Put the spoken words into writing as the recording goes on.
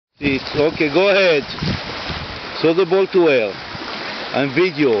Okay, go ahead. Throw the ball to her. And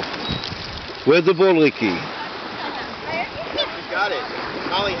video. Where's the ball, Ricky? You got it.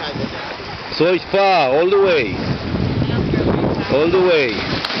 Molly has it now. Throw it far, all the way. All the way.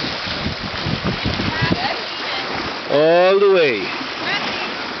 All the way.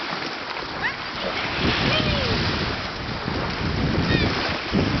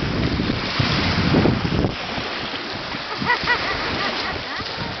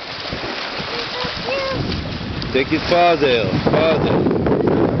 Take it farther, farther.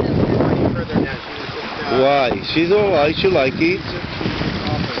 Why? She's alright, she like it.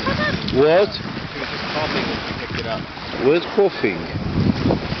 What? She was just coughing when she picked it up. Where's coughing?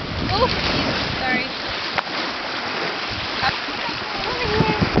 Oh, sorry.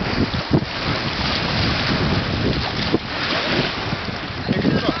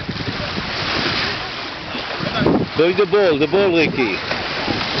 Throw the ball, Ricky.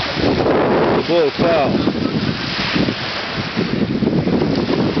 The ball, far.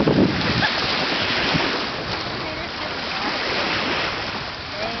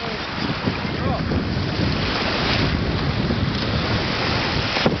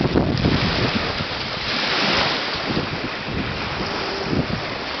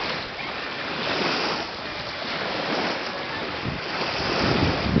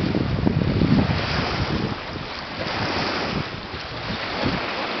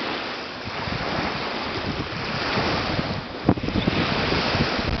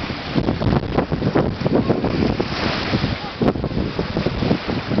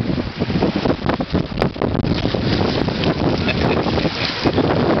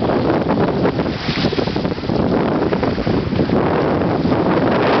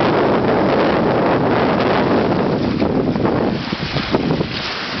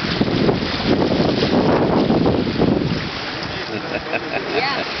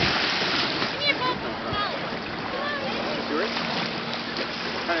 Yeah.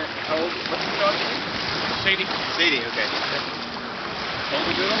 How old? What's the dog? Sadie. Sadie, okay.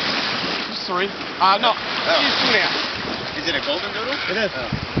 Golden doodle? She's 3. No. She's 2.5. Is it a golden doodle? It is. Oh.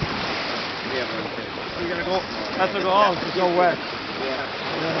 We have one too. You're gonna go. That's a go. Oh, she's so wet.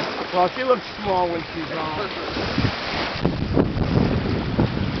 Yeah. Well, she looks small when she's on.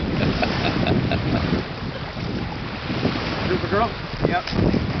 Super girl? Yep.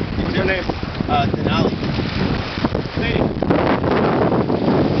 What's her name? Denali.